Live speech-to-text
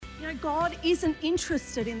You know, God isn't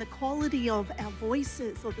interested in the quality of our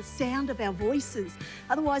voices or the sound of our voices.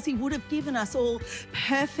 Otherwise, he would have given us all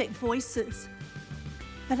perfect voices.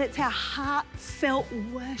 But it's our heartfelt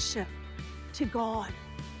worship to God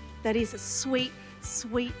that is a sweet,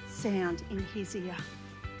 sweet sound in his ear.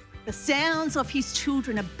 The sounds of his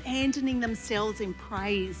children abandoning themselves in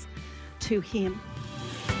praise to him.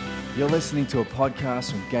 You're listening to a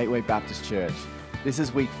podcast from Gateway Baptist Church. This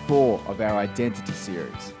is week 4 of our Identity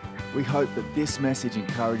series. We hope that this message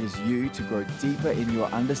encourages you to grow deeper in your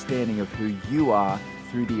understanding of who you are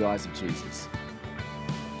through the eyes of Jesus.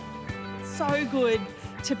 So good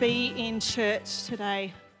to be in church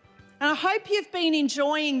today. And I hope you've been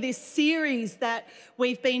enjoying this series that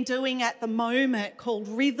we've been doing at the moment called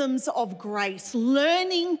Rhythms of Grace,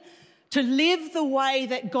 learning to live the way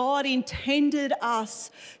that God intended us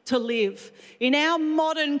to live. In our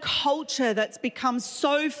modern culture that's become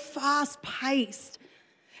so fast-paced,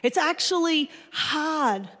 it's actually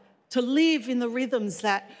hard to live in the rhythms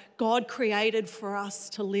that God created for us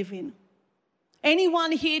to live in.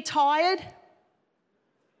 Anyone here tired?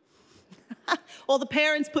 Or the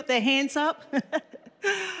parents put their hands up?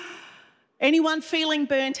 Anyone feeling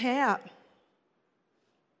burnt out?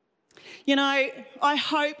 You know, I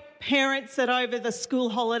hope parents that over the school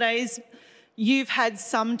holidays you've had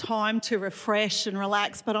some time to refresh and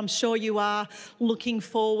relax, but I'm sure you are looking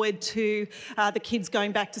forward to the kids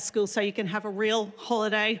going back to school so you can have a real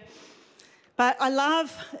holiday. But I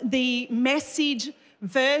love the message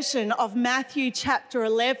version of Matthew chapter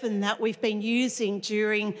 11 that we've been using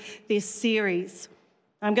during this series.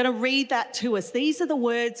 I'm going to read that to us. These are the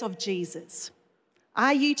words of Jesus.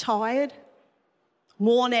 Are you tired,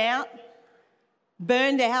 worn out,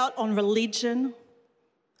 burned out on religion?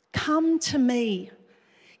 Come to me.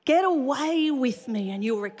 Get away with me and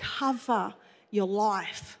you'll recover your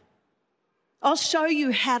life. I'll show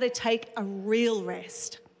you how to take a real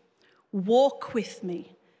rest. Walk with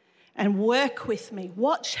me and work with me.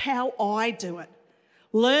 Watch how I do it.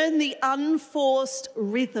 Learn the unforced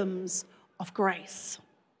rhythms of grace.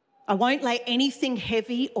 I won't lay anything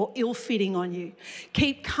heavy or ill-fitting on you.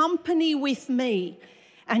 Keep company with me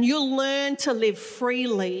and you'll learn to live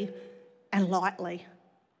freely and lightly.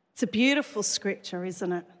 It's a beautiful scripture,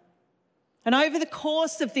 isn't it? And over the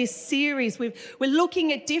course of this series, we're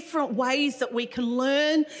looking at different ways that we can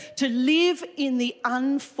learn to live in the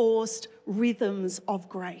unforced rhythms of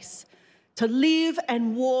grace, to live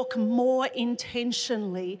and walk more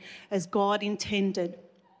intentionally as God intended.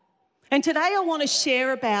 And today I want to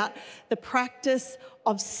share about the practice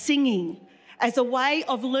of singing as a way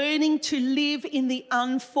of learning to live in the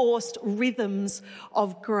unforced rhythms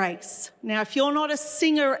of grace. Now, if you're not a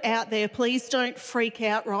singer out there, please don't freak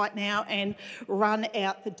out right now and run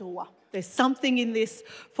out the door. There's something in this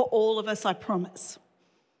for all of us, I promise.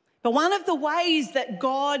 But one of the ways that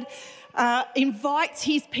God invites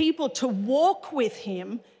his people to walk with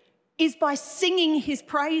him is by singing his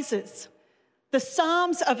praises. The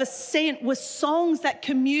Psalms of Ascent were songs that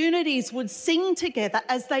communities would sing together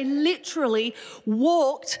as they literally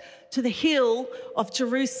walked to the hill of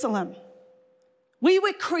Jerusalem. We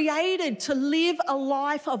were created to live a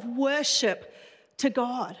life of worship to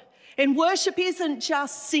God. And worship isn't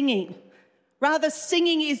just singing. Rather,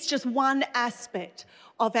 singing is just one aspect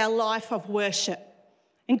of our life of worship.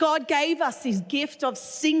 And God gave us this gift of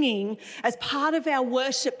singing as part of our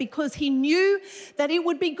worship because he knew that it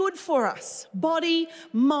would be good for us, body,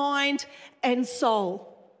 mind, and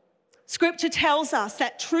soul. Scripture tells us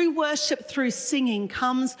that true worship through singing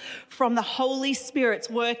comes from the Holy Spirit's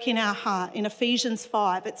work in our heart. In Ephesians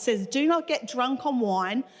 5, it says, "Do not get drunk on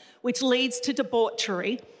wine, which leads to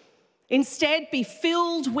debauchery. Instead, be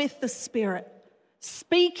filled with the Spirit,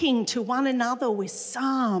 speaking to one another with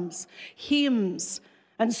psalms, hymns,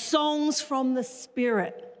 and songs from the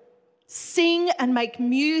Spirit. Sing and make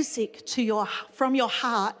music from your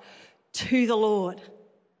heart to the Lord."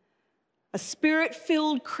 A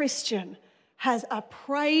Spirit-filled Christian has a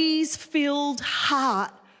praise-filled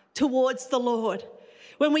heart towards the Lord.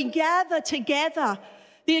 When we gather together,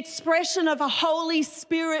 the expression of a Holy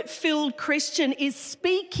Spirit-filled Christian is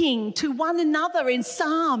speaking to one another in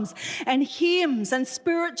psalms and hymns and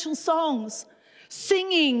spiritual songs,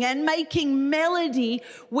 singing and making melody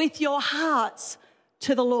with your hearts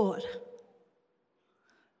to the Lord.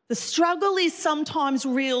 The struggle is sometimes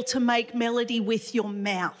real to make melody with your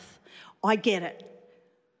mouth. I get it.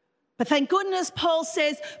 But thank goodness Paul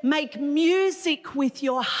says, make music with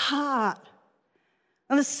your heart.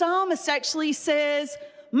 And the psalmist actually says,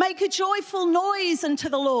 make a joyful noise unto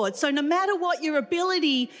the Lord. So no matter what your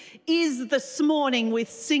ability is this morning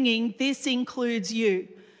with singing, this includes you.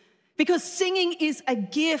 Because singing is a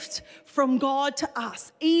gift from God to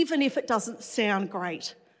us, even if it doesn't sound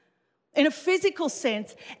great. In a physical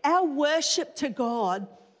sense, our worship to God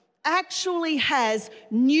actually has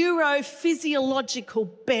neurophysiological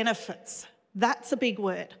benefits. That's a big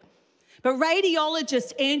word. But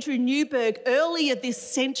radiologist Andrew Newberg earlier this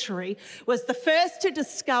century was the first to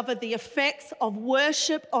discover the effects of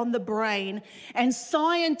worship on the brain and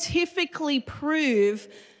scientifically prove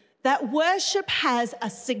that worship has a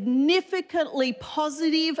significantly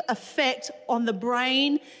positive effect on the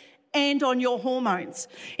brain and on your hormones.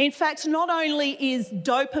 In fact, not only is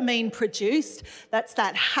dopamine produced, that's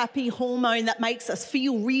that happy hormone that makes us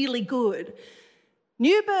feel really good,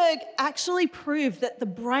 Newberg actually proved that the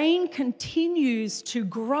brain continues to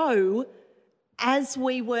grow as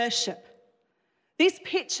we worship. This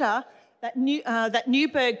picture that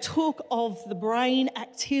Newberg took of the brain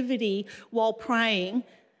activity while praying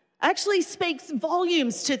actually speaks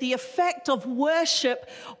volumes to the effect of worship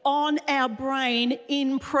on our brain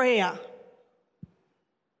in prayer.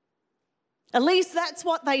 At least that's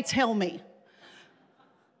what they tell me.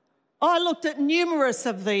 I looked at numerous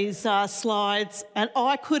of these slides and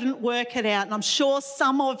I couldn't work it out, and I'm sure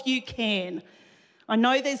some of you can. I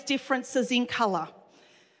know there's differences in colour.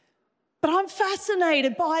 But I'm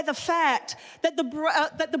fascinated by the fact that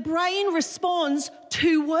the brain responds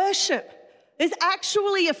to worship. There's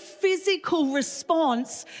actually a physical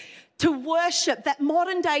response to worship that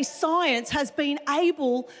modern day science has been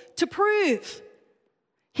able to prove.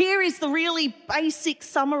 Here is the really basic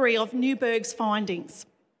summary of Newberg's findings.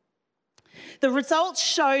 The results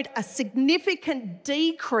showed a significant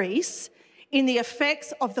decrease in the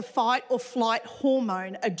effects of the fight or flight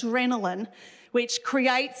hormone, adrenaline, which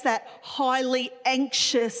creates that highly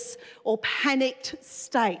anxious or panicked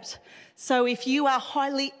state. So if you are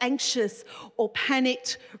highly anxious or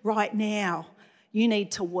panicked right now, you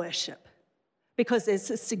need to worship, because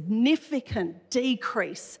there's a significant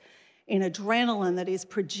decrease in adrenaline that is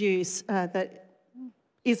produced, that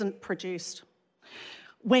isn't produced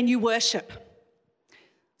when you worship.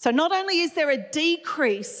 So not only is there a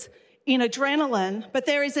decrease in adrenaline, but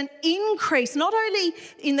there is an increase not only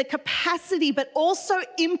in the capacity but also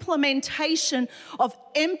implementation of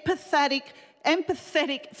empathetic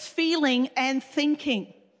feeling and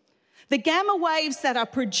thinking. The gamma waves that are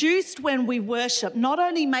produced when we worship not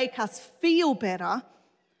only make us feel better,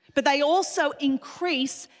 but they also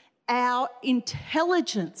increase our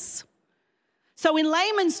intelligence. So in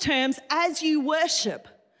layman's terms, as you worship,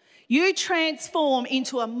 you transform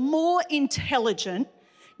into a more intelligent,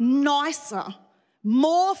 nicer,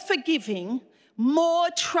 more forgiving, more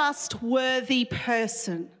trustworthy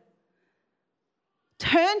person.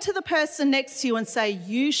 Turn to the person next to you and say,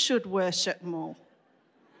 you should worship more.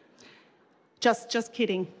 Just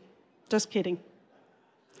kidding. Just kidding.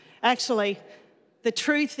 Actually, the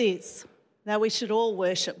truth is that we should all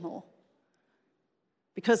worship more,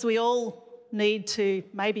 because we all need to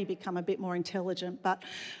maybe become a bit more intelligent, but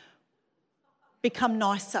become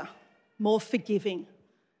nicer, more forgiving,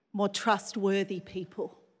 more trustworthy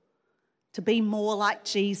people, to be more like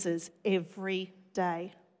Jesus every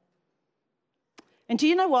day. And do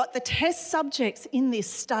you know what? The test subjects in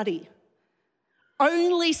this study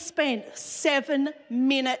only spent 7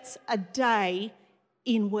 minutes a day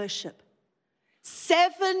in worship.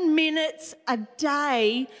 7 minutes a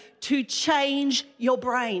day to change your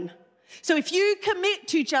brain. So if you commit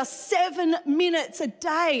to just 7 minutes a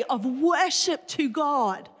day of worship to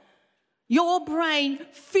God, your brain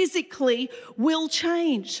physically will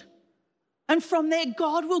change. And from there,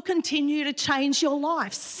 God will continue to change your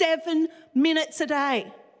life. 7 minutes a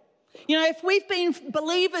day. You know, if we've been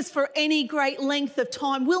believers for any great length of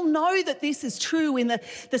time, we'll know that this is true in the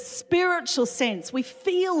spiritual sense. We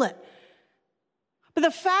feel it. But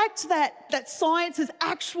the fact that science has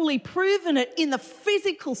actually proven it in the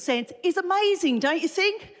physical sense is amazing, don't you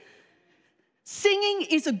think? Singing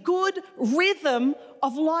is a good rhythm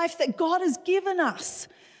of life that God has given us.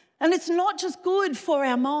 And it's not just good for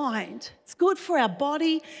our mind, it's good for our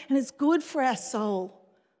body and it's good for our soul.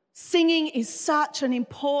 Singing is such an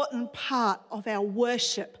important part of our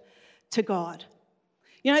worship to God.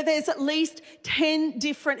 You know, there's at least 10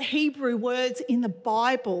 different Hebrew words in the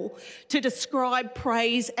Bible to describe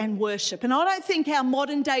praise and worship. And I don't think our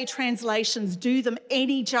modern day translations do them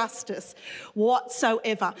any justice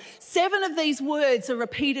whatsoever. 7 of these words are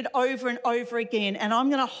repeated over and over again, and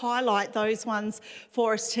I'm going to highlight those ones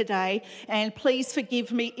for us today. And please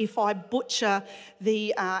forgive me if I butcher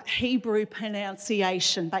the Hebrew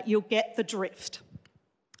pronunciation, but you'll get the drift.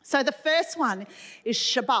 So the first one is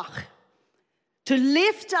shabach. To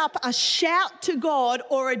lift up a shout to God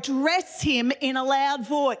or address him in a loud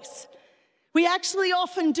voice. We actually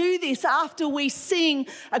often do this after we sing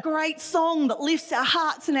a great song that lifts our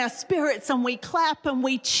hearts and our spirits, and we clap and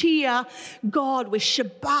we cheer God with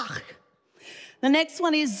Shabach. The next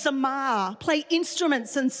one is Zamar. Play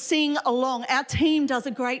instruments and sing along. Our team does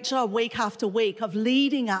a great job week after week of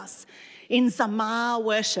leading us in Zamar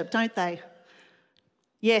worship, don't they?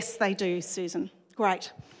 Yes, they do, Susan.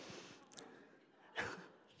 Great.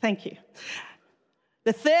 Thank you.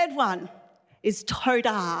 The third one is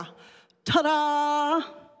Todah. Ta-da!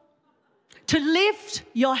 To lift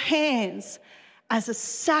your hands as a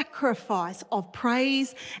sacrifice of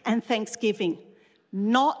praise and thanksgiving,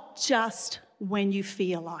 not just when you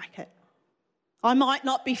feel like it. I might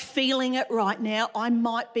not be feeling it right now. I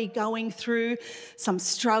might be going through some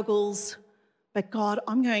struggles, but God,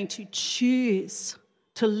 I'm going to choose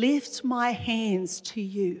to lift my hands to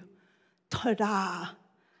you. Todah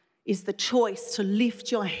is the choice to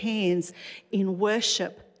lift your hands in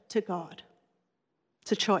worship to God.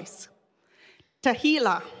 It's a choice.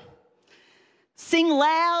 Tehillah. Sing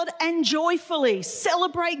loud and joyfully.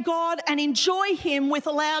 Celebrate God and enjoy Him with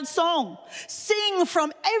a loud song. Sing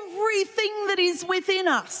from everything that is within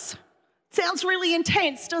us. Sounds really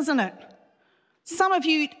intense, doesn't it? Some of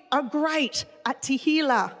you are great at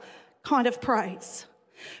Tehillah kind of praise.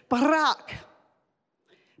 Barak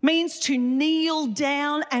means to kneel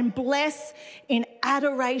down and bless in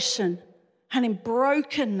adoration and in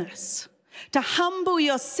brokenness, to humble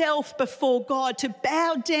yourself before God, to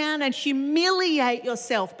bow down and humiliate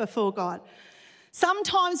yourself before God.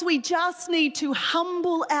 Sometimes we just need to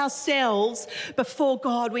humble ourselves before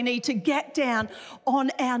God. We need to get down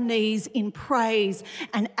on our knees in praise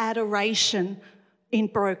and adoration in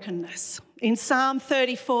brokenness. In Psalm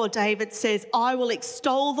 34, David says, I will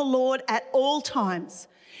extol the Lord at all times.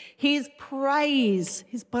 His praise,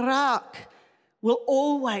 his barak, will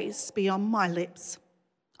always be on my lips.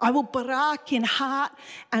 I will barak in heart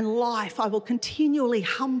and life. I will continually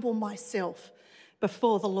humble myself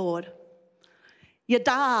before the Lord.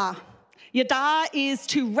 Yadah. Yadah is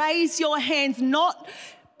to raise your hands not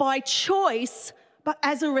by choice, but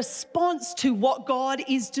as a response to what God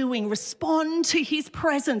is doing. Respond to His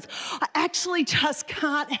presence. I actually just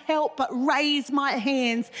can't help but raise my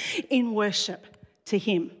hands in worship to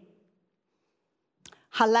Him.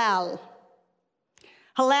 Halal.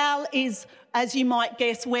 Halal is, as you might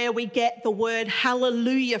guess, where we get the word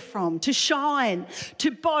hallelujah from. To shine,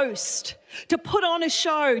 to boast, to put on a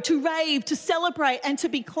show, to rave, to celebrate, and to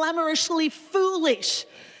be clamorously foolish.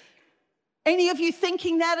 Any of you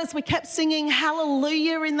thinking that as we kept singing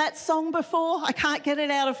hallelujah in that song before? I can't get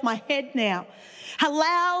it out of my head now.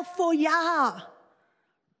 Halal for Yah.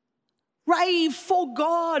 Rave for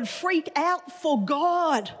God. Freak out for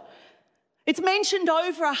God. It's mentioned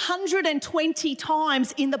over 120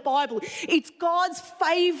 times in the Bible. It's God's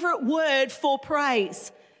favourite word for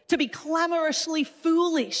praise, to be clamorously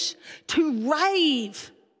foolish, to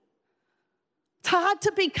rave. It's hard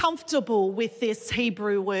to be comfortable with this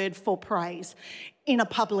Hebrew word for praise in a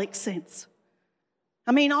public sense.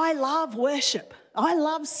 I mean, I love worship. I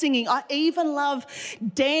love singing. I even love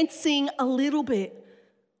dancing a little bit.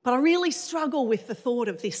 But I really struggle with the thought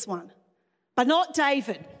of this one. But not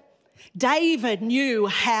David. David knew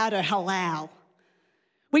how to halal.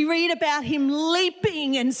 We read about him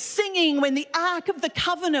leaping and singing when the Ark of the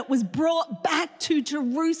Covenant was brought back to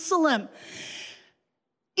Jerusalem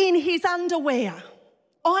in his underwear.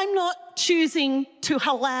 I'm not choosing to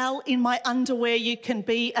halal in my underwear. You can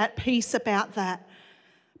be at peace about that.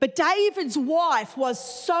 But David's wife was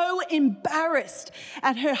so embarrassed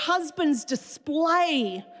at her husband's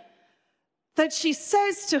display that she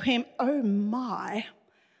says to him, "Oh my,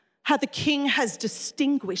 how the king has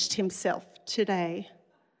distinguished himself today."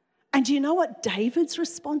 And do you know what David's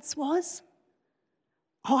response was?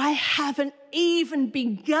 I haven't even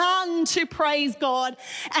begun to praise God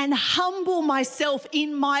and humble myself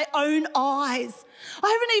in my own eyes. I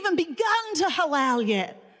haven't even begun to halal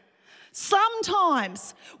yet.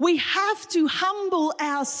 Sometimes we have to humble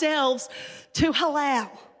ourselves to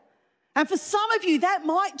halal. And for some of you, that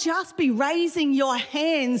might just be raising your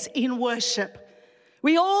hands in worship.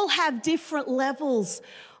 We all have different levels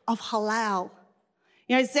of halal.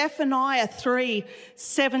 You know, Zephaniah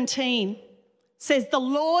 3:17 says, "The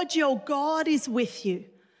Lord your God is with you,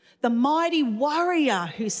 the mighty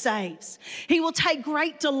warrior who saves. He will take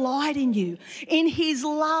great delight in you. In his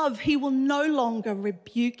love, he will no longer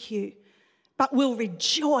rebuke you, but will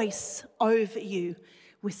rejoice over you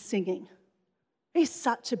with singing." It's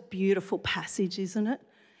such a beautiful passage, isn't it?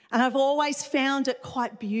 And I've always found it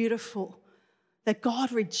quite beautiful that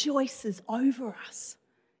God rejoices over us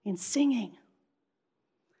in singing.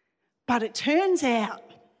 But it turns out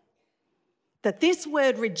that this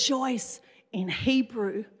word rejoice in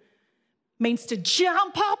Hebrew means to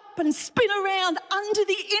jump up and spin around under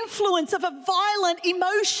the influence of a violent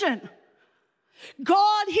emotion.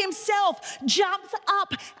 God himself jumps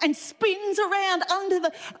up and spins around under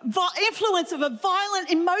the influence of a violent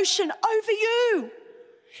emotion over you.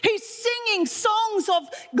 He's singing songs of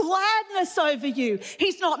gladness over you.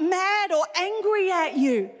 He's not mad or angry at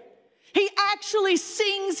you. He actually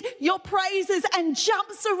sings your praises and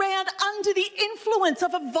jumps around under the influence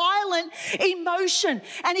of a violent emotion.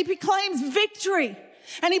 And he proclaims victory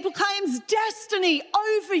and he proclaims destiny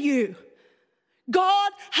over you.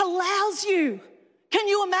 God allows you. Can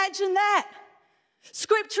you imagine that?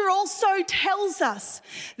 Scripture also tells us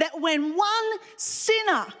that when one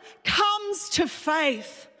sinner comes to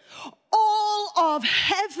faith, all of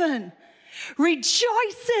heaven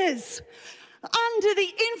rejoices under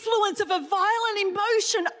the influence of a violent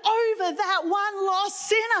emotion over that one lost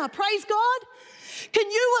sinner. Praise God. Can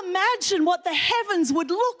you imagine what the heavens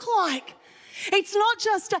would look like? It's not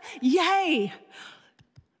just a yay,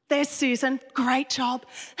 there's Susan, great job.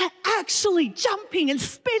 They're actually jumping and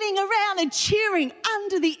spinning around and cheering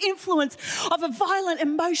under the influence of a violent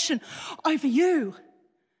emotion over you.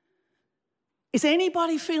 Is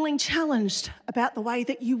anybody feeling challenged about the way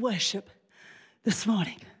that you worship this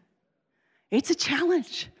morning? It's a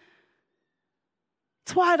challenge.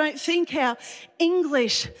 That's why I don't think our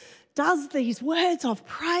English does these words of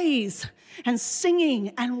praise and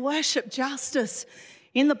singing and worship justice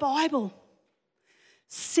in the Bible.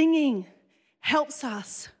 Singing helps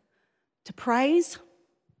us to praise.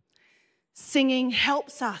 Singing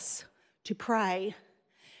helps us to pray.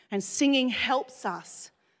 And singing helps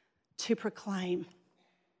us to proclaim.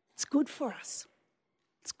 It's good for us.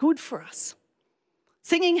 It's good for us.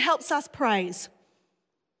 Singing helps us praise.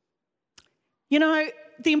 You know,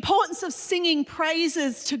 the importance of singing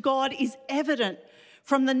praises to God is evident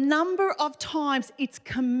from the number of times it's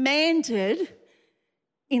commanded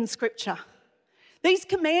in Scripture. These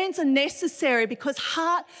commands are necessary because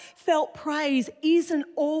heartfelt praise isn't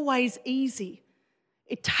always easy.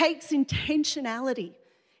 It takes intentionality.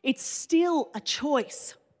 It's still a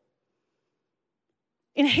choice.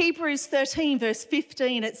 In Hebrews 13, verse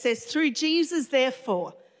 15, it says, "Through Jesus,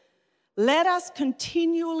 therefore, let us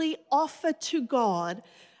continually offer to God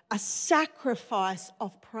a sacrifice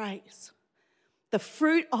of praise, the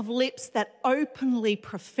fruit of lips that openly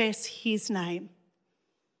profess his name."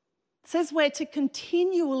 It says we're to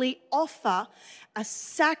continually offer a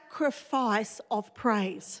sacrifice of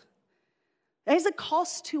praise. There's a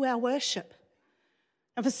cost to our worship.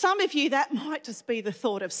 And for some of you, that might just be the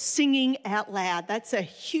thought of singing out loud. That's a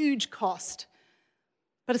huge cost.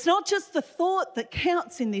 But it's not just the thought that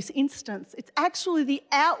counts in this instance. It's actually the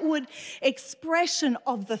outward expression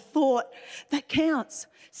of the thought that counts.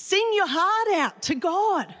 Sing your heart out to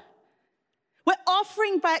God. We're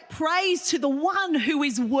offering back praise to the one who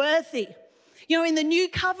is worthy. You know, in the new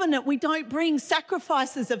covenant, we don't bring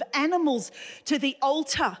sacrifices of animals to the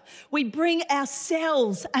altar. We bring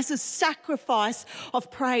ourselves as a sacrifice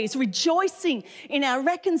of praise, rejoicing in our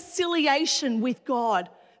reconciliation with God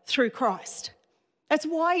through Christ. That's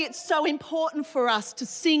why it's so important for us to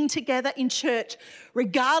sing together in church,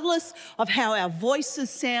 regardless of how our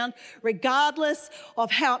voices sound, regardless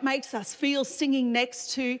of how it makes us feel singing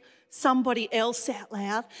next to somebody else out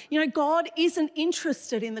loud. You know, God isn't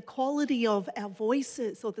interested in the quality of our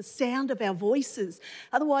voices or the sound of our voices.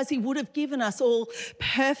 Otherwise, he would have given us all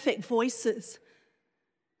perfect voices.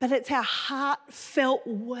 But it's our heartfelt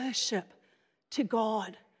worship to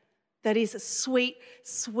God that is a sweet,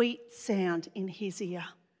 sweet sound in his ear.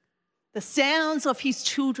 The sounds of his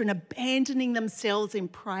children abandoning themselves in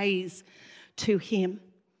praise to him.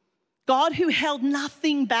 God, who held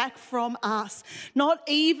nothing back from us, not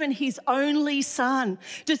even his only son,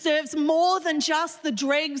 deserves more than just the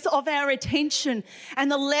dregs of our attention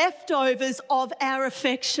and the leftovers of our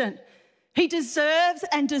affection. He deserves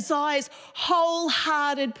and desires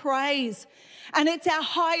wholehearted praise. And it's our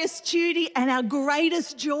highest duty and our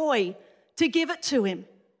greatest joy to give it to him.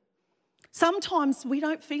 Sometimes we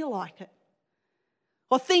don't feel like it.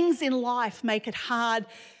 Or things in life make it hard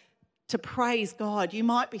to praise God. You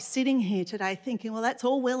might be sitting here today thinking, well, that's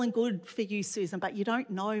all well and good for you, Susan, but you don't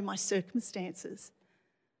know my circumstances.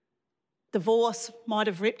 Divorce might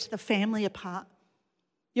have ripped the family apart.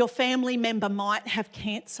 Your family member might have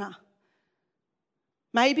cancer.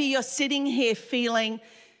 Maybe you're sitting here feeling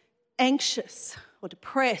anxious or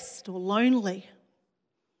depressed or lonely.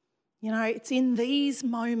 You know, it's in these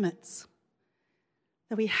moments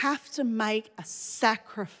that we have to make a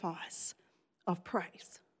sacrifice of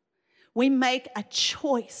praise. We make a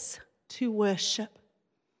choice to worship.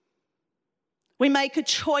 We make a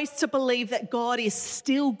choice to believe that God is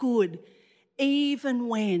still good, even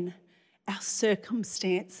when our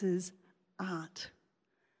circumstances aren't.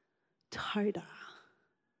 Toda.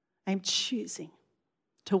 I'm choosing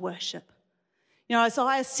to worship. You know,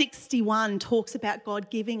 Isaiah 61 talks about God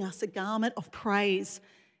giving us a garment of praise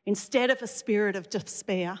instead of a spirit of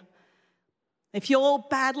despair. If you're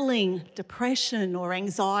battling depression or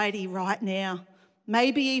anxiety right now,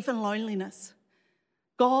 maybe even loneliness,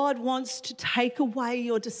 God wants to take away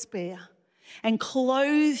your despair and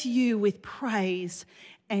clothe you with praise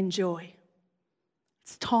and joy.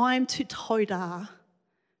 It's time to toda,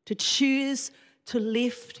 to choose to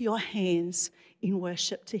lift your hands in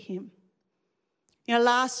worship to Him. You know,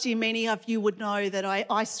 last year, many of you would know that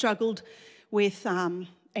I struggled with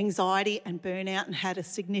anxiety and burnout and had a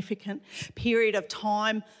significant period of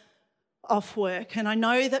time off work. And I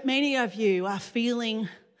know that many of you are feeling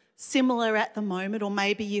similar at the moment, or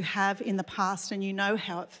maybe you have in the past and you know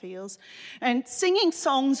how it feels. And singing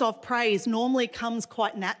songs of praise normally comes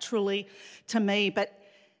quite naturally to me, but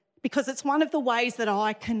because it's one of the ways that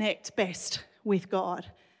I connect best with God.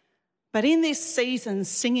 But in this season,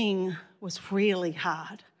 singing was really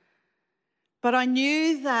hard. But I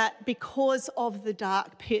knew that because of the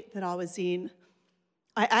dark pit that I was in,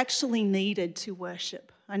 I actually needed to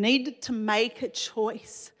worship. I needed to make a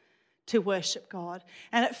choice to worship God.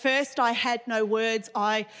 And at first I had no words.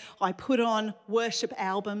 I put on worship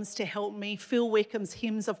albums to help me. Phil Wickham's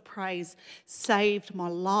Hymns of Praise saved my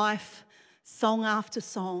life. Song after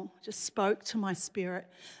song just spoke to my spirit.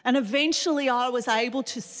 And eventually I was able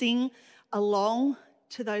to sing along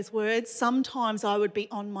to those words. Sometimes I would be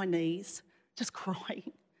on my knees, just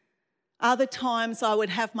crying. Other times I would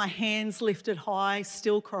have my hands lifted high,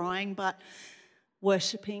 still crying, but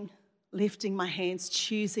worshipping, lifting my hands,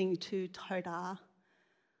 choosing to toda.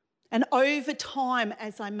 And over time,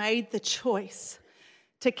 as I made the choice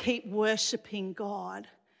to keep worshipping God,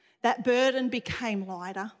 that burden became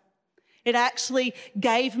lighter. It actually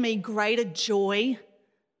gave me greater joy.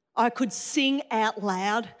 I could sing out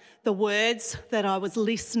loud the words that I was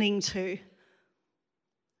listening to.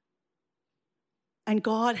 And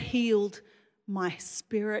God healed my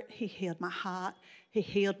spirit, He healed my heart, He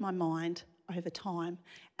healed my mind over time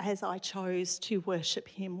as I chose to worship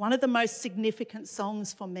Him. One of the most significant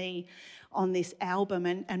songs for me on this album,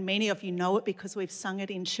 and many of you know it because we've sung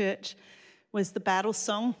it in church, was the battle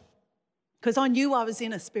song, because I knew I was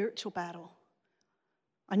in a spiritual battle.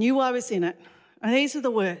 I knew I was in it. And these are the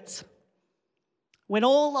words. When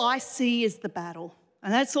all I see is the battle,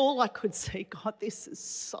 and that's all I could see. God, this is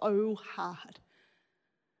so hard.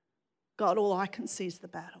 God, all I can see is the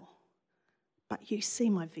battle. But you see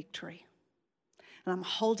my victory. And I'm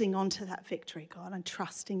holding on to that victory, God. I'm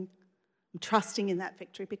trusting in that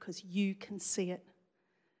victory because you can see it.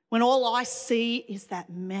 When all I see is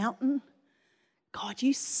that mountain, God,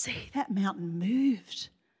 you see that mountain moved.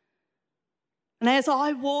 And as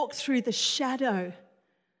I walk through the shadow,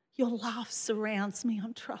 your love surrounds me.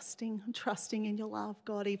 I'm trusting in your love,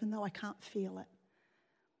 God, even though I can't feel it.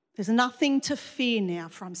 There's nothing to fear now,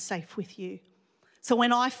 for I'm safe with you. So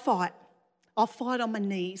when I fight, I'll fight on my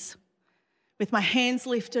knees with my hands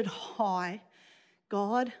lifted high.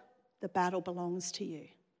 God, the battle belongs to you.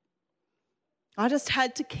 I just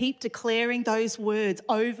had to keep declaring those words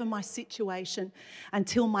over my situation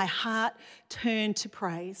until my heart turned to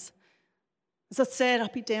praise. As I said,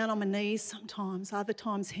 I'd be down on my knees sometimes, other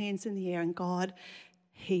times hands in the air, and God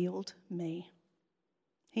healed me.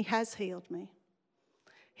 He has healed me.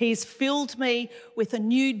 He's filled me with a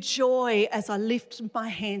new joy as I lift my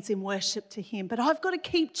hands in worship to Him. But I've got to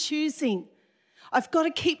keep choosing. I've got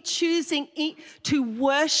to keep choosing to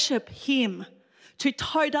worship Him, to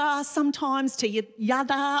toda sometimes, to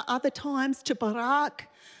yada other times, to barak.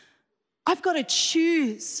 I've got to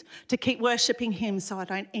choose to keep worshipping Him so I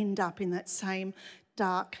don't end up in that same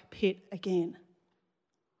dark pit again.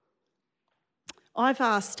 I've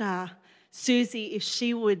asked Susie if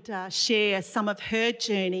she would share some of her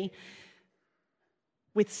journey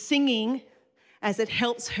with singing as it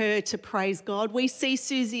helps her to praise God. We see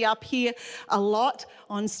Susie up here a lot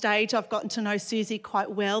on stage. I've gotten to know Susie quite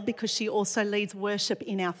well because she also leads worship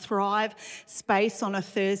in our Thrive space on a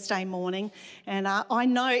Thursday morning. And I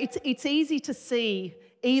know it's easy to see,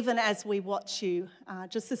 even as we watch you,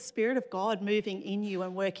 just the Spirit of God moving in you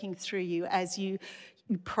and working through you as you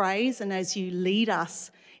praise and as you lead us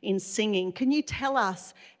in singing. Can you tell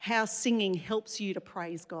us how singing helps you to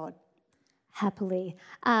praise God? Happily.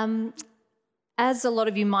 As a lot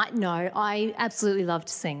of you might know, I absolutely love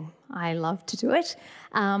to sing. I love to do it.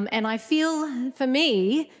 And I feel, for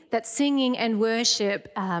me, that singing and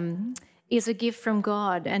worship is a gift from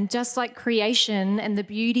God. And just like creation and the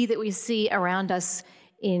beauty that we see around us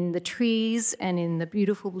in the trees and in the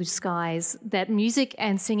beautiful blue skies, that music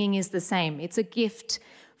and singing is the same. It's a gift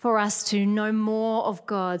for us to know more of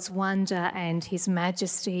God's wonder and his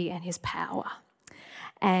majesty and his power.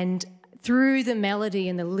 And through the melody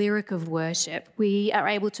and the lyric of worship, we are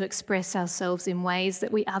able to express ourselves in ways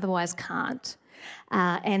that we otherwise can't.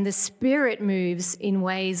 And the Spirit moves in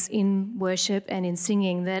ways in worship and in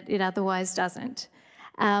singing that it otherwise doesn't.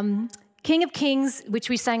 King of Kings, which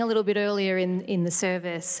we sang a little bit earlier in the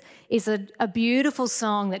service, is a beautiful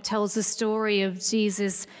song that tells the story of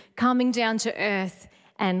Jesus coming down to earth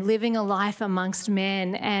and living a life amongst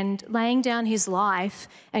men and laying down his life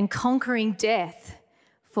and conquering death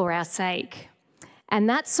for our sake. And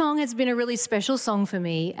that song has been a really special song for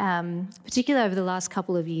me, particularly over the last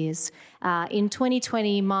couple of years. In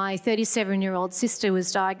 2020, my 37-year-old sister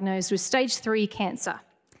was diagnosed with stage 3 cancer.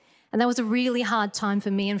 And that was a really hard time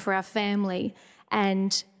for me and for our family.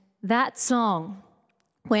 And that song,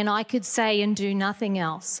 when I could say and do nothing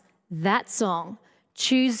else, that song,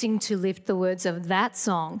 choosing to lift the words of that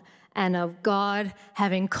song and of God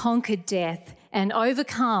having conquered death and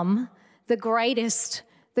overcome the greatest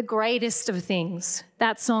of things,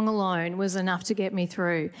 that song alone was enough to get me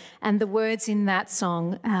through. And the words in that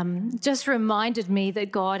song just reminded me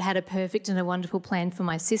that God had a perfect and a wonderful plan for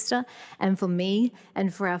my sister and for me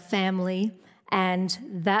and for our family. And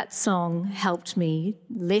that song helped me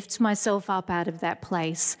lift myself up out of that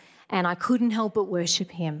place. And I couldn't help but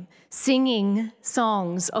worship him, singing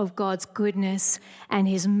songs of God's goodness and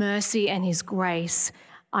his mercy and his grace.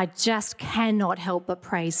 I just cannot help but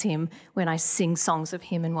praise him when I sing songs of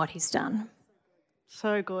him and what he's done.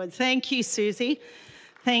 So good. Thank you, Susie.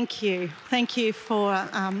 Thank you. Thank you for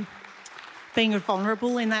being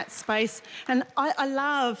vulnerable in that space. And I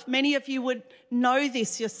love, many of you would know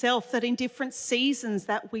this yourself, that in different seasons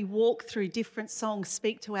that we walk through, different songs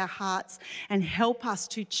speak to our hearts and help us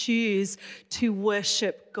to choose to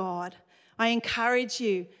worship God. I encourage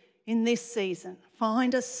you in this season,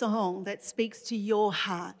 find a song that speaks to your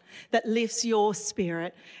heart, that lifts your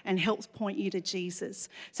spirit and helps point you to Jesus.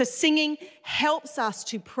 So singing helps us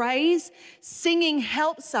to praise. Singing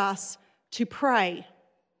helps us to pray.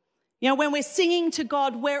 You know, when we're singing to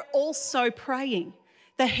God, we're also praying.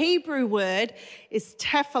 The Hebrew word is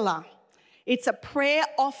tefillah. It's a prayer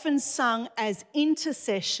often sung as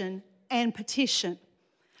intercession and petition.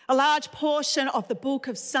 A large portion of the book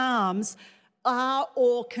of Psalms are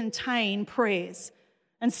or contain prayers.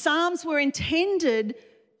 And Psalms were intended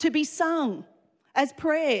to be sung as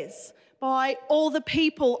prayers by all the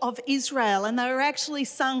people of Israel. And they were actually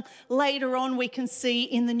sung later on, we can see,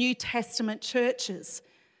 in the New Testament churches.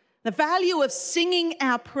 The value of singing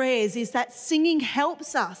our prayers is that singing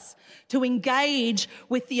helps us to engage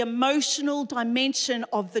with the emotional dimension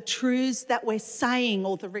of the truths that we're saying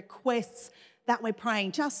or the requests that we're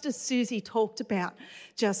praying, just as Susie talked about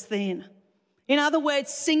just then. In other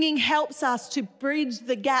words, singing helps us to bridge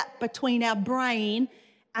the gap between our brain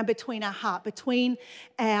and between our heart, between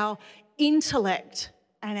our intellect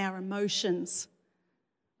and our emotions.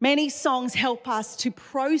 Many songs help us to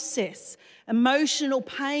process emotional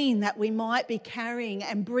pain that we might be carrying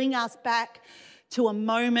and bring us back to a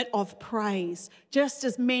moment of praise, just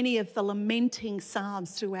as many of the lamenting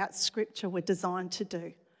psalms throughout Scripture were designed to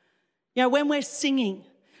do. You know, when we're singing,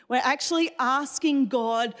 we're actually asking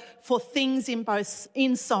God for things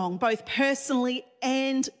in song, both personally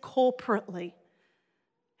and corporately.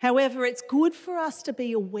 However, it's good for us to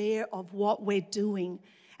be aware of what we're doing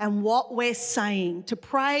and what we're saying, to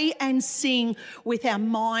pray and sing with our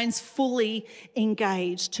minds fully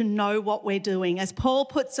engaged, to know what we're doing. As Paul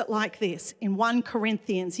puts it like this in 1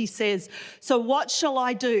 Corinthians, he says, "So what shall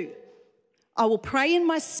I do? I will pray in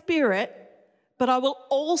my spirit, but I will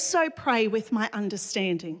also pray with my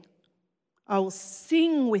understanding. I will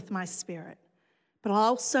sing with my spirit, but I'll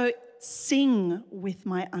also sing with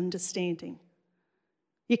my understanding."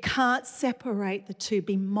 You can't separate the two.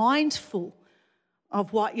 Be mindful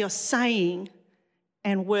of what you're saying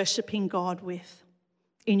and worshipping God with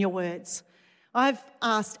in your words. I've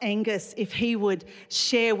asked Angus if he would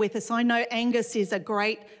share with us. I know Angus is a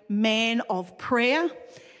great man of prayer.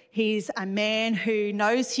 He's a man who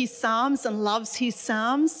knows his psalms and loves his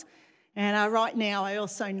psalms. And right now, I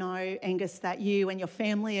also know, Angus, that you and your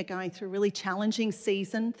family are going through a really challenging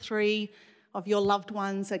season. 3 of your loved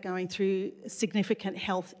ones are going through significant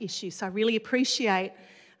health issues. So I really appreciate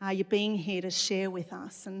you being here to share with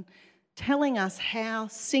us and telling us how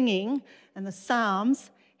singing and the Psalms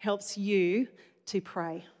helps you to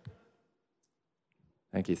pray.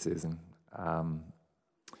 Thank you, Susan.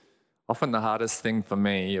 I'll Often the hardest thing for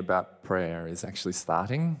me about prayer is actually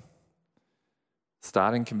starting.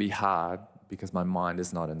 Starting can be hard because my mind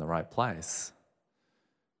is not in the right place.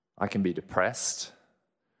 I can be depressed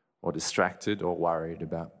or distracted or worried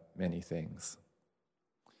about many things.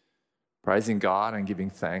 Praising God and giving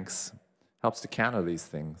thanks helps to counter these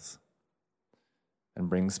things and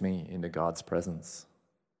brings me into God's presence.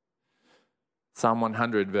 Psalm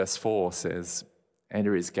 100 verse 4 says,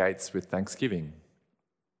 "Enter his gates with thanksgiving.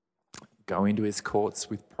 Go into his courts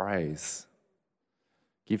with praise.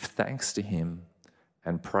 Give thanks to him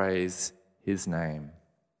and praise his name."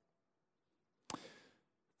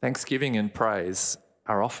 Thanksgiving and praise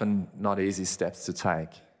are often not easy steps to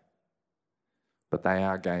take, but they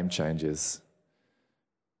are game changers,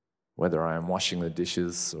 whether I am washing the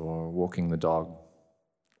dishes or walking the dog.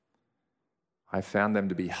 I found them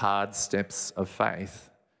to be hard steps of faith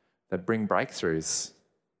that bring breakthroughs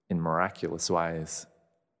in miraculous ways.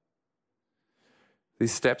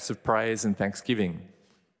 These steps of praise and thanksgiving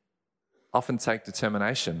often take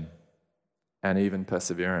determination and even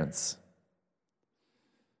perseverance.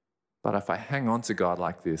 But if I hang on to God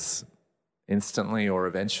like this, instantly or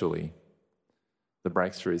eventually, the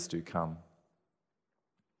breakthroughs do come.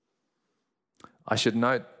 I should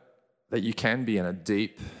note that you can be in a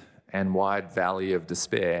deep and wide valley of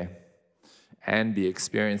despair and be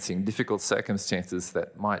experiencing difficult circumstances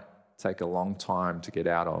that might take a long time to get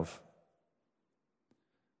out of.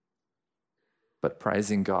 But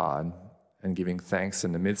praising God and giving thanks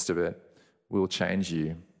in the midst of it will change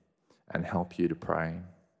you and help you to pray.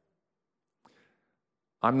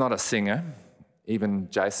 I'm not a singer. Even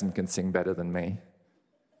Jason can sing better than me.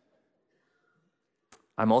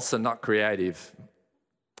 I'm also not creative,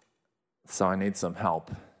 so I need some help.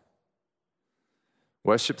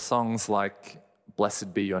 Worship songs like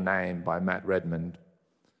 "Blessed Be Your Name" by Matt Redmond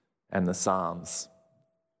and the Psalms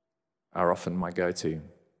are often my go-to.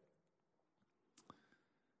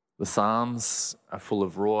 The Psalms are full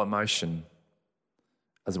of raw emotion,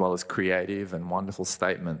 as well as creative and wonderful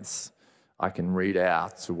statements I can read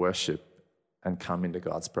out to worship and come into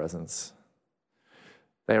God's presence.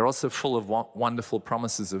 They are also full of wonderful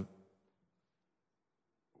promises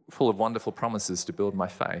to build my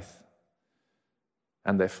faith,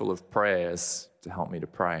 and they're full of prayers to help me to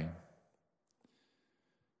pray.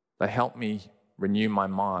 They help me renew my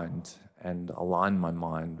mind and align my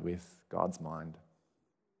mind with God's mind.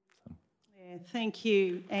 Yeah, thank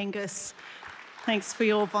you, Angus. Thanks for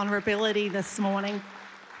your vulnerability this morning.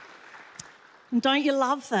 And don't you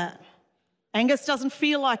love that? Angus doesn't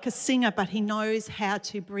feel like a singer, but he knows how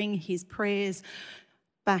to bring his prayers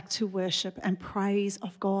back to worship and praise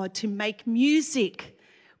of God, to make music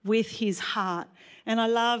with his heart. And I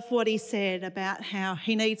love what he said about how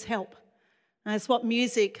he needs help. And that's what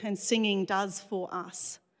music and singing does for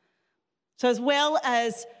us. So as well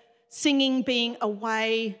as singing being a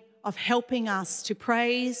way of helping us to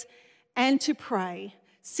praise and to pray,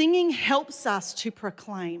 singing helps us to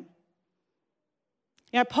proclaim.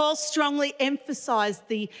 Now, Paul strongly emphasised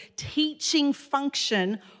the teaching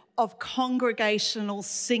function of congregational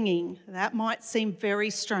singing. That might seem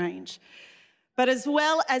very strange. But as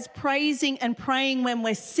well as praising and praying when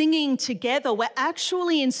we're singing together, we're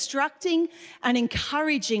actually instructing and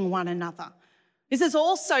encouraging one another. This is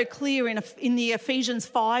also clear in the Ephesians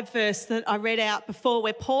 5 verse that I read out before,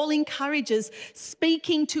 where Paul encourages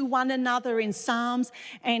speaking to one another in psalms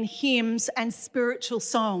and hymns and spiritual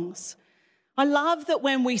songs. I love that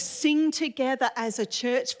when we sing together as a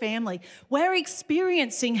church family, we're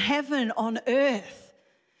experiencing heaven on earth.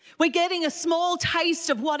 We're getting a small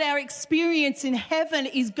taste of what our experience in heaven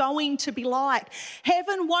is going to be like.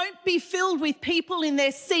 Heaven won't be filled with people in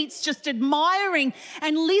their seats just admiring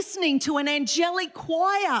and listening to an angelic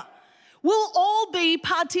choir. We'll all be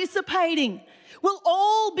participating. We'll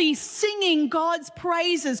all be singing God's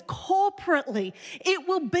praises corporately. It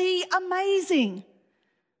will be amazing.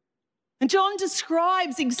 And John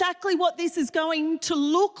describes exactly what this is going to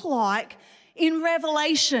look like in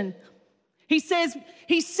Revelation. He says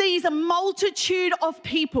he sees a multitude of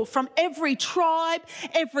people from every tribe,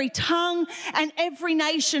 every tongue, and every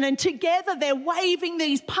nation. And together they're waving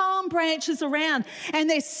these palm branches around and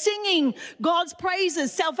they're singing God's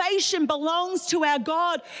praises. Salvation belongs to our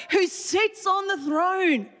God who sits on the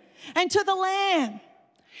throne and to the Lamb.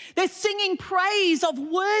 They're singing praise of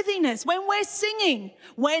worthiness. When we're singing,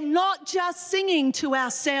 we're not just singing to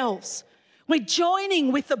ourselves. We're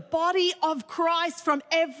joining with the body of Christ from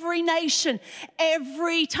every nation,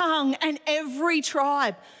 every tongue, and every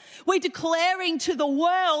tribe. We're declaring to the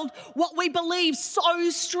world what we believe so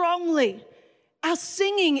strongly. Our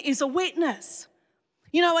singing is a witness.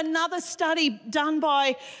 You know, another study done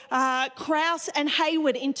by Krause and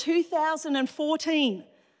Hayward in 2014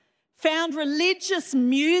 found religious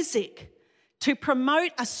music to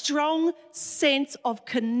promote a strong sense of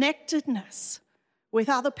connectedness with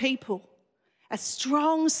other people, a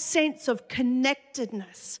strong sense of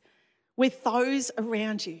connectedness with those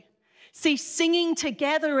around you. See, singing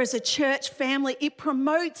together as a church family, it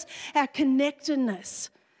promotes our connectedness.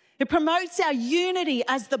 It promotes our unity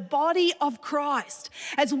as the body of Christ,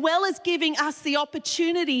 as well as giving us the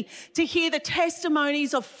opportunity to hear the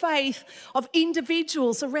testimonies of faith of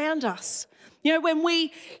individuals around us. You know, when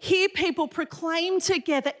we hear people proclaim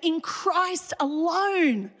together, in Christ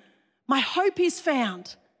alone, my hope is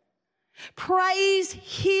found. Praise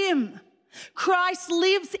Him. Christ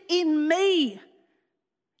lives in me.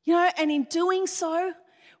 You know, and in doing so,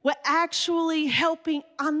 we're actually helping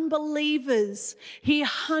unbelievers hear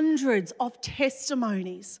hundreds of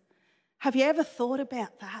testimonies. Have you ever thought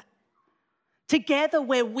about that? Together,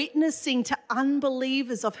 we're witnessing to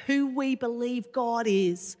unbelievers of who we believe God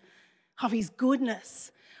is, of His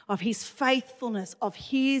goodness, of His faithfulness, of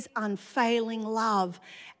His unfailing love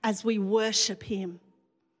as we worship Him.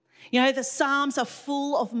 You know, the Psalms are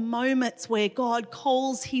full of moments where God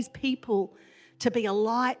calls His people to be a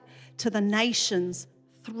light to the nations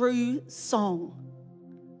through song.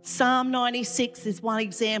 Psalm 96 is one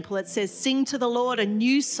example. It says, sing to the Lord a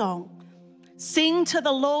new song. Sing to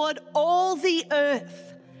the Lord all the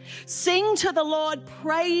earth. Sing to the Lord,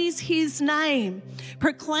 praise His name.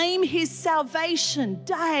 Proclaim His salvation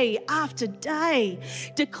day after day.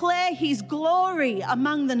 Declare His glory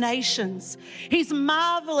among the nations, His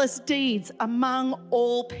marvelous deeds among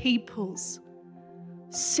all peoples.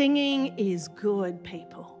 Singing is good,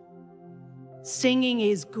 people. Singing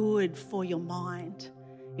is good for your mind.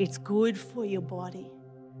 It's good for your body.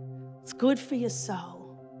 It's good for your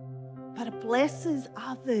soul. But it blesses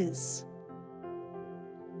others.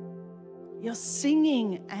 Your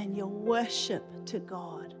singing and your worship to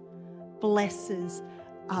God blesses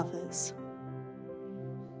others.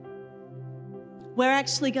 We're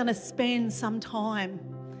actually going to spend some time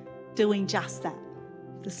doing just that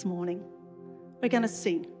this morning. We're going to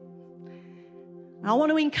sing. And I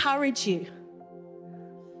want to encourage you,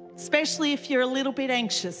 especially if you're a little bit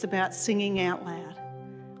anxious about singing out loud.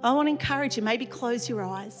 I want to encourage you, maybe close your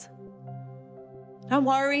eyes. Don't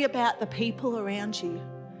worry about the people around you.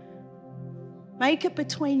 Make it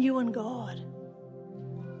between you and God.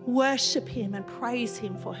 Worship Him and praise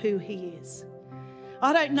Him for who He is.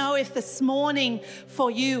 I don't know if this morning for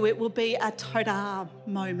you it will be a todah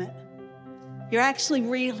moment. You're actually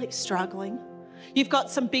really struggling. You've got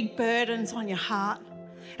some big burdens on your heart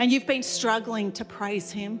and you've been struggling to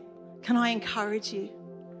praise Him. Can I encourage you?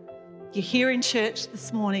 You're here in church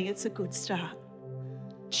this morning. It's a good start.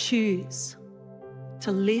 Choose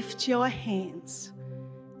to lift your hands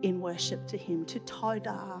in worship to Him, to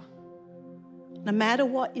todah. No matter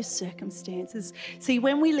what your circumstances. See,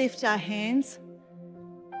 when we lift our hands,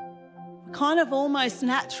 we kind of almost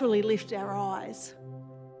naturally lift our eyes.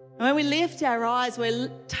 And when we lift our eyes,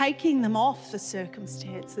 we're taking them off the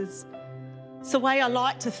circumstances. It's the way I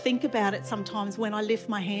like to think about it sometimes when I lift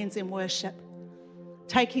my hands in worship,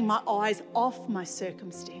 taking my eyes off my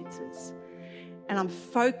circumstances. And I'm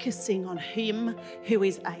focusing on Him who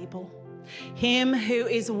is able, Him who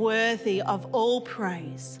is worthy of all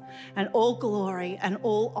praise and all glory and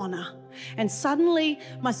all honour. And suddenly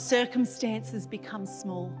my circumstances become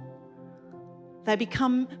small. They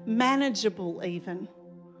become manageable even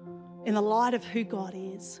in the light of who God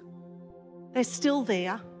is. They're still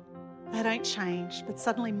there. They don't change, but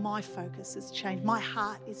suddenly my focus has changed. My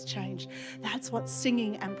heart is changed. That's what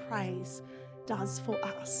singing and praise does for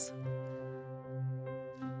us.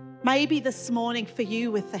 Maybe this morning for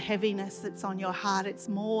you with the heaviness that's on your heart, it's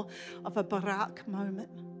more of a barak moment.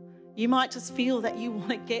 You might just feel that you want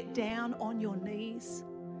to get down on your knees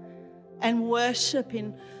and worship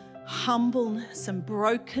in humbleness and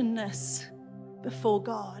brokenness before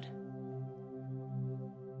God.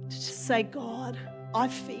 To just say, God, I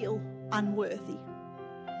feel unworthy,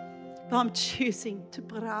 but I'm choosing to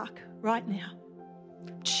barak right now.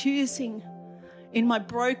 I'm choosing in my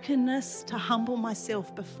brokenness to humble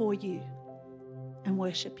myself before you and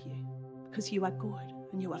worship you because you are good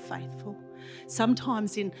and you are faithful.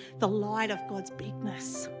 Sometimes in the light of God's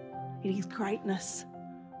bigness, in His greatness,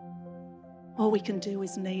 all we can do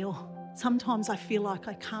is kneel. Sometimes I feel like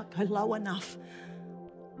I can't go low enough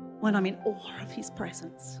when I'm in awe of His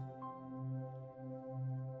presence.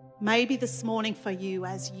 Maybe this morning for you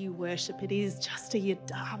as you worship, it is just a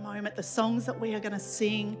yada moment. The songs that we are going to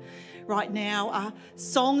sing right now are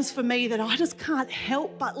songs for me that I just can't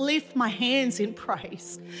help but lift my hands in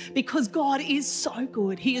praise, because God is so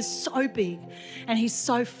good. He is so big and He's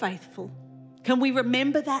so faithful. Can we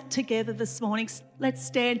remember that together this morning? Let's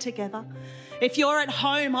stand together. If you're at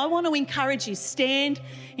home, I want to encourage you, stand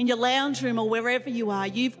in your lounge room or wherever you are.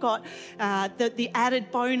 You've got the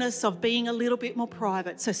added bonus of being a little bit more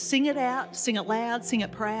private. So sing it out, sing it loud, sing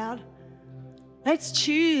it proud. Let's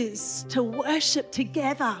choose to worship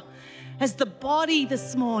together as the body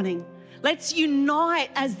this morning. Let's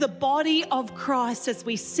unite as the body of Christ as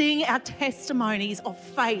we sing our testimonies of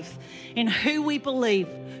faith in who we believe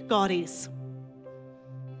God is.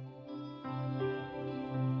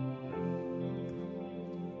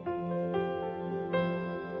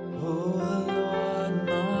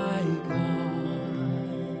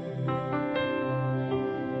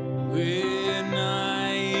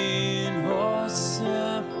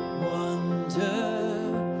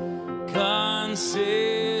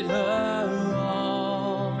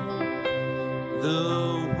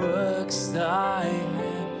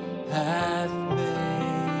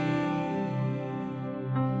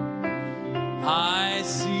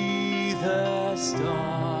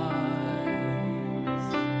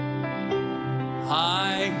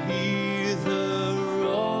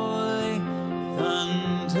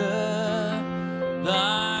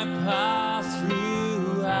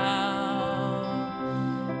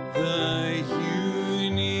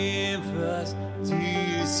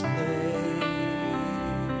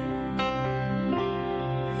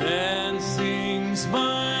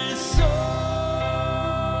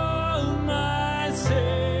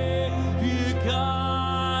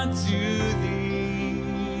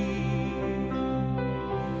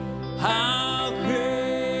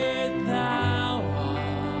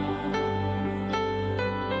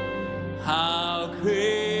 My God, how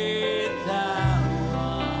great thou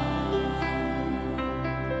art.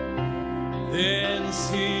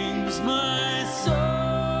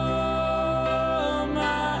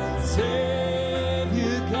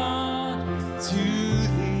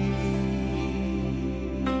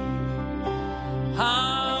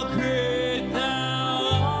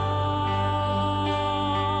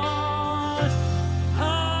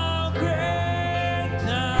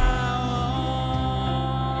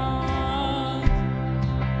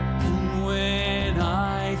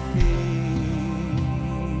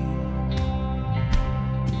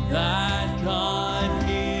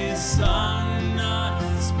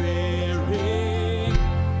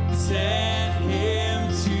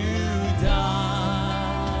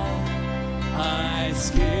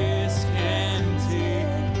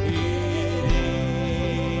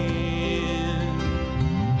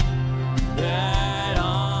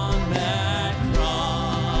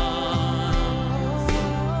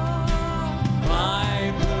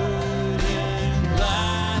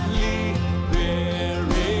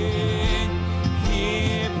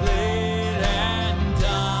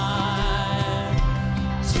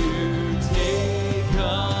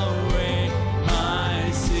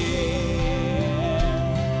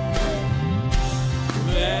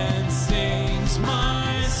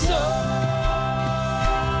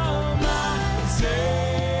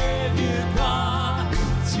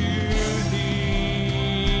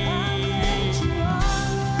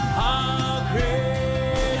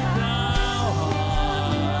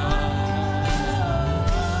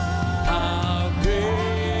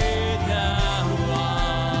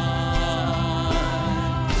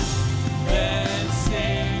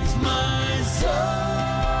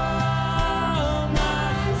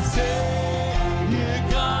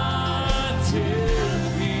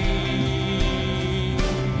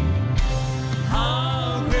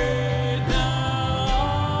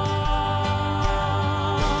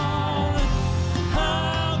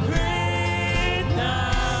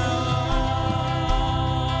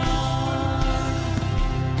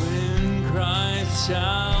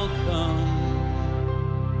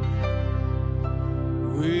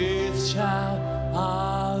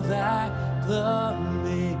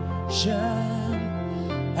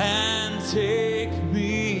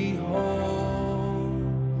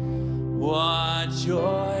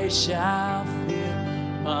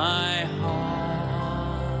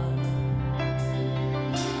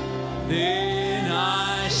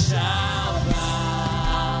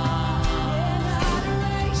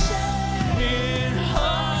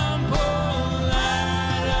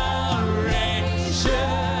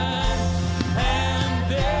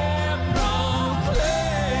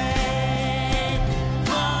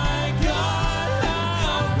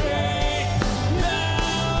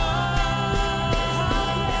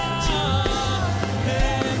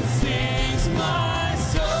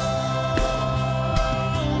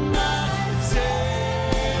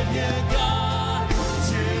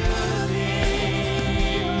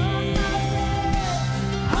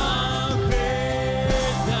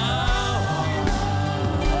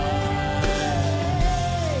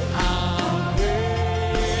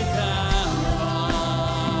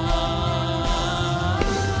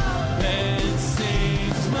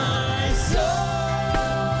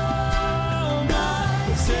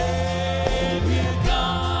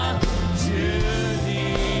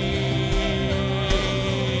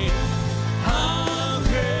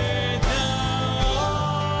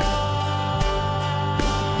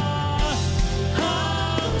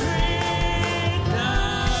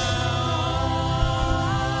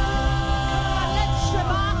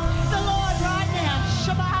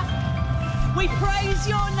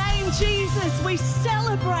 Jesus, we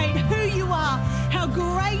celebrate who you are, how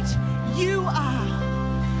great you are.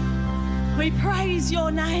 We praise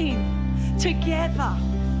your name together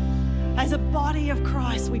as a body of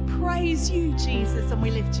Christ. We praise you, Jesus, and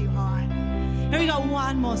we lift you high. And we got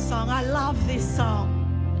one more song. I love this song.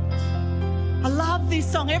 I love this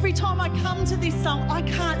song. Every time I come to this song, I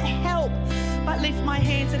can't help but lift my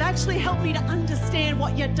hands. It actually helped me to understand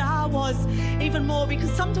what Yada was even more,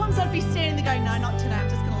 because sometimes I'd be standing there going, no, not today. I'm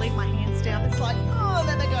just going to leave my hands down. It's like, oh,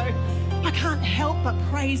 there they go. I can't help but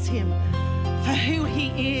praise him for who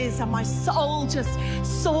he is. And my soul just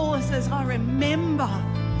soars as I remember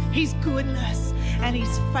his goodness and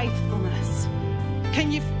his faithfulness.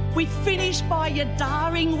 We finish by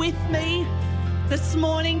Yadaing with me this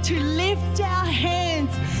morning to lift our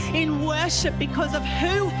hands in worship because of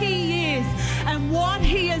who he is and what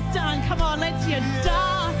he has done. Come on, let's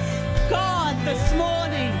Yada God this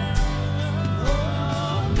morning.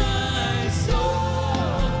 Oh, my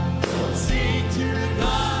soul, sing to the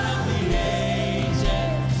God of the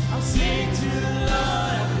ages. I'll sing to the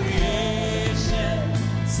Lord of creation,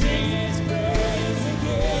 sing his praise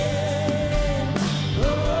again.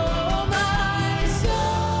 Oh, my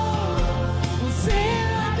soul, will sing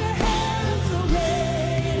like the heavens are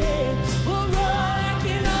waiting, will roar like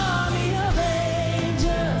an army of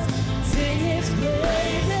angels, sing his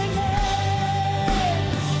praise again.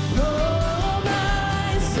 Oh,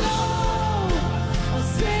 my soul, I'll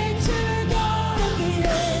sing to the God of the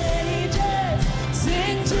ages,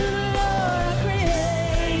 sing to the Lord of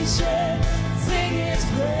creation, sing his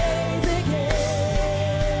praise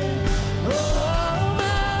again. Oh,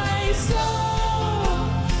 my soul,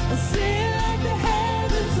 I'll sing like the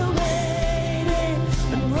heavens are waiting,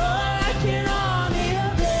 and roar like an army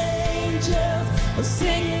of angels, will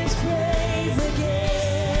sing his praise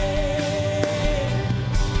again.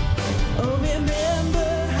 Oh,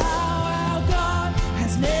 remember how our God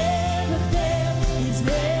has never failed, he's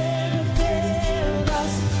never failed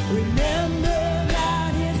us. Remember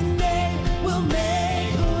that his name will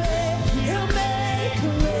make a way, he'll make a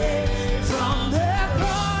way from the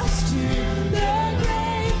cross to the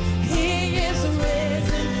grave. He is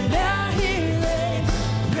risen, now he reigns.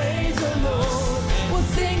 Praise the Lord, we'll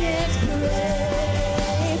sing his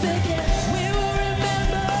praise again. We will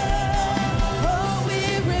remember, oh, we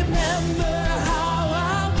remember how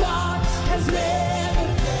our God has never,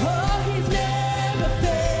 oh, he's never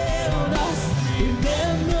failed us.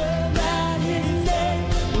 Remember that his name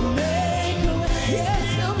will make a way, yes,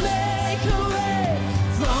 he'll make a way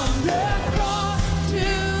from the cross to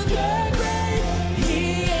the grave. He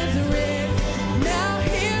is risen, now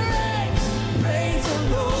he reigns. Praise the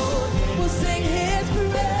Lord, we'll sing his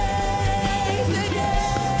praise again.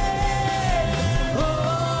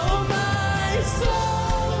 Oh, my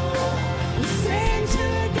soul, will sing to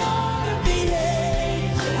the God of the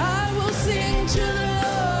age. I will sing to the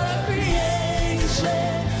Lord of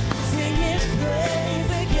creation, sing his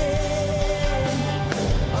praise again.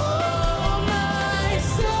 Oh, my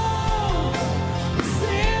soul, will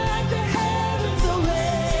sing like the heavens are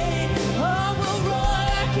waiting. Oh, will roar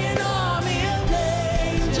like an army of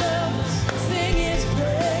angels, sing his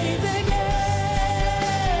praise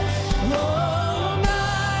again. Oh,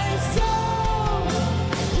 my soul,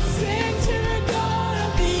 will sing to the God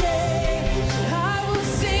of the age. I will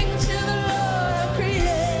sing to the Lord of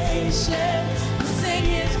creation, sing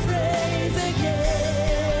his praise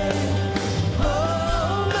again.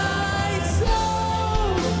 Oh, my soul,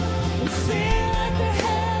 will sing like the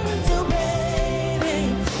heavens are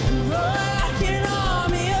waiting, and roar like an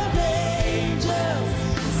army of angels,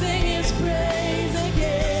 sing his praise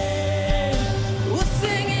again. We'll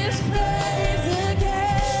sing his praise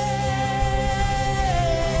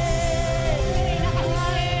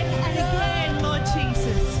Again and again, Lord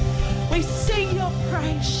Jesus. We sing your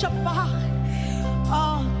praise, Shabbat.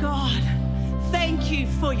 Oh God, thank you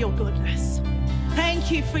for your goodness.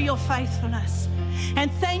 Thank you for your faithfulness.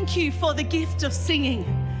 And thank you for the gift of singing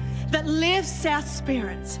that lifts our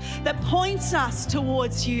spirits, that points us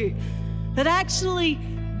towards you, that actually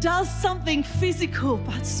does something physical,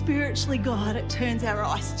 but spiritually, God, it turns our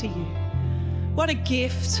eyes to you. What a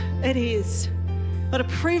gift it is. What a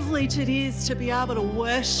privilege it is to be able to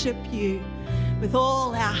worship you with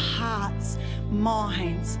all our hearts,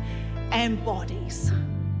 minds, and bodies.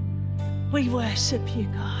 We worship you,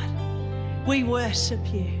 God. We worship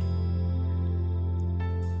you.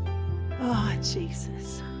 Oh,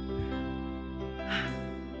 Jesus.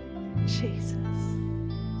 Jesus.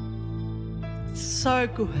 So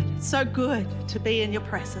good to be in your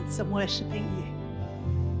presence and worshiping you.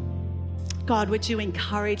 God, would you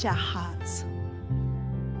encourage our hearts?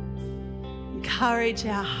 encourage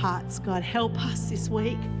our hearts, God. Help us this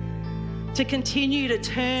week to continue to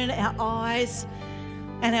turn our eyes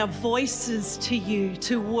and our voices to you,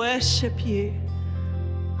 to worship you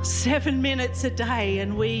 7 minutes a day,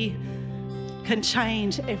 and we can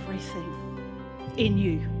change everything in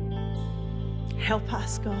you. Help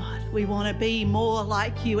us, God. We want to be more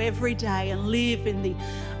like you every day and live in the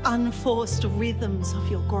unforced rhythms of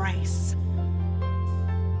your grace.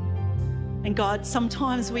 And God,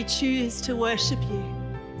 sometimes we choose to worship you.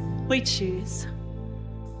 We choose.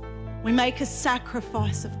 We make a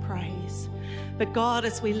sacrifice of praise. But God,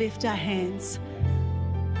 as we lift our hands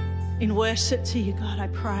in worship to you, God, I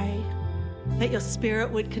pray that your Spirit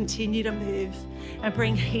would continue to move and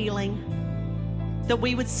bring healing, that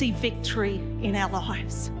we would see victory in our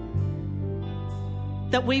lives,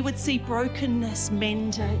 that we would see brokenness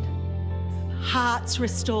mended, hearts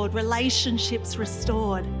restored, relationships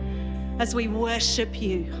restored. As we worship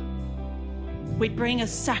you, we bring a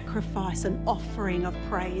sacrifice, an offering of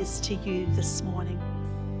praise to you this morning.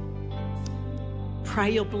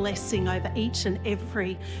 Pray your blessing over each and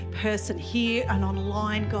every person here and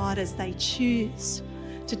online, God, as they choose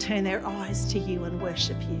to turn their eyes to you and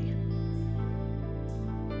worship you.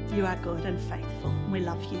 You are good and faithful. We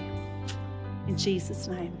love you. In Jesus'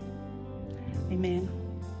 name, amen.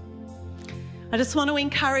 I just want to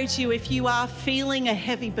encourage you, if you are feeling a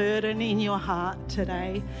heavy burden in your heart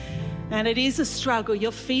today, and it is a struggle,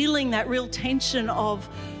 you're feeling that real tension of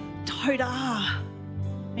Toda.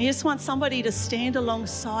 You just want somebody to stand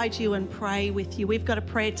alongside you and pray with you. We've got a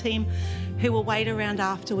prayer team who will wait around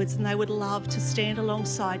afterwards, and they would love to stand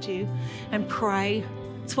alongside you and pray.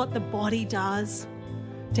 It's what the body does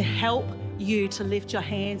to help you to lift your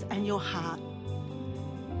hands and your heart.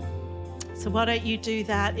 So why don't you do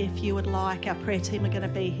that if you would like? Our prayer team are going to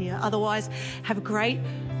be here. Otherwise, have a great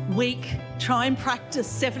week. Try and practice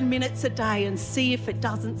 7 minutes a day and see if it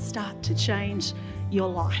doesn't start to change your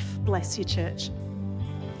life. Bless you, church.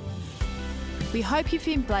 We hope you've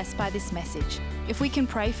been blessed by this message. If we can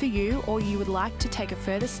pray for you, or you would like to take a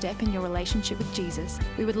further step in your relationship with Jesus,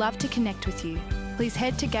 we would love to connect with you. Please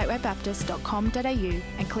head to gatewaybaptist.com.au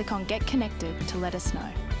and click on Get Connected to let us know.